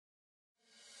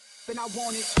Then I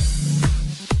want it.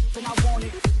 Then I want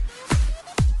it.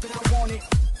 Then I want it.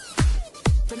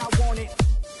 Then I want it.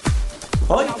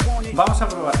 Hoy vamos a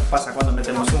probar qué pasa cuando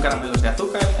metemos un caramelo de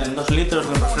azúcar en 2 litros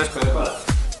de un refresco de cola.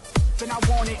 Then I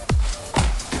want it.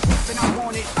 Then I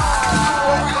want it.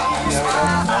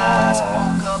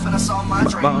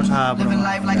 Vamos a Living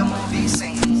life like a movie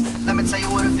scene. Let me tell you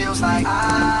what it feels like.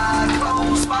 I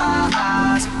close my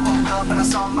eyes, woke up and I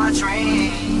saw my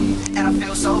dream, and I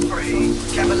feel so free.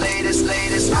 Can't believe this,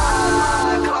 latest.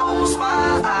 I close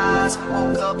my eyes,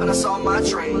 woke up and I saw my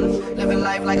dream. Living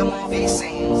life like a movie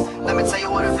scene. Let me tell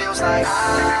you what it feels like.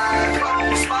 I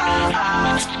close my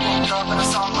eyes, woke up and I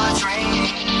saw my dream,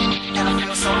 and I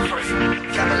feel so free.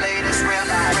 Can't believe this, real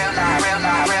life, real life, real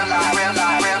life, real life, real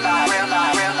life, real life, real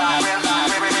life, real life, real life.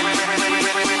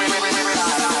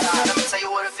 Let me tell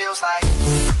you what it feels like.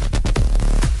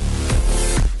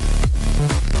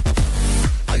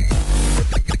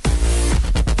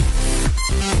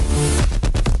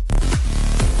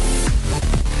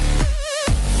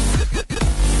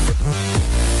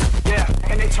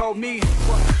 Told me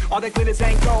all that glitters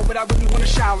ain't gold, but I really wanna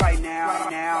shine right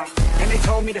now. And they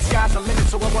told me the sky's the limit,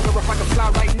 so I wonder if I can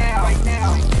fly right now.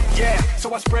 Yeah,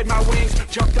 so I spread my wings,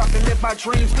 jumped up and lived my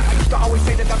dreams. I used to always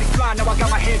say that I'd be flying, now I got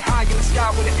my head high in the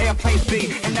sky where the airplanes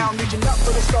be. And now I'm reaching up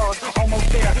for the stars, almost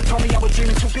there. Told me I was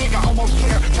dreaming too big, I almost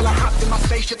care. Till I hopped in my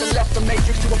spaceship and left the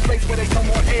matrix to a place where there's no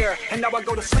more air. And now I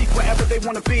go to sleep wherever they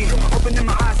wanna be, opening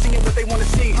my eyes, seeing what they wanna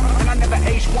see. And I never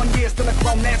aged 1 year, still a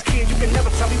grown ass kid. You can never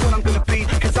tell me what I'm gonna be,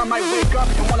 cause I might wake up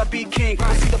and wanna be king.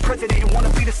 I see the president and wanna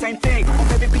be the same thing. Or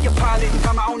maybe be a pilot and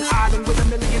find my own island with $1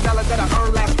 million that I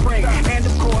earned last spring. And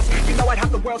of course, you know I'd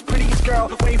have the world's prettiest girl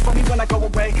waiting for me when I go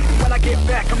away. When I get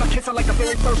back, I'ma kiss her like the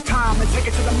very first time and take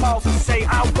it to the malls and say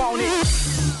I want it.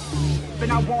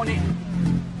 Then I want it.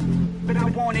 Then I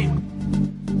want it.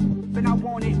 Then I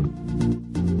want it.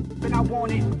 Then I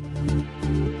want it.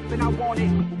 Then I want it.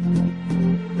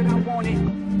 Then I want it.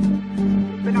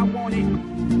 Then I want it.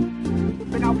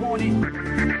 Then I want it.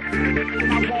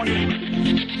 Then I want it.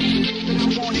 Then I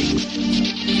want it.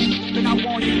 Then I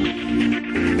want it.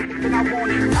 Then I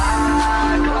want it.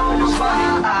 I close my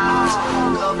eyes,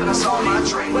 woke up and I saw my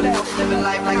dream. Living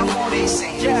life like a movie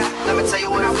scene. Let me tell you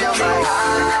what it feels like.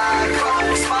 I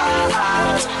close my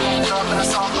eyes, woke up and I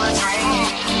saw my dream.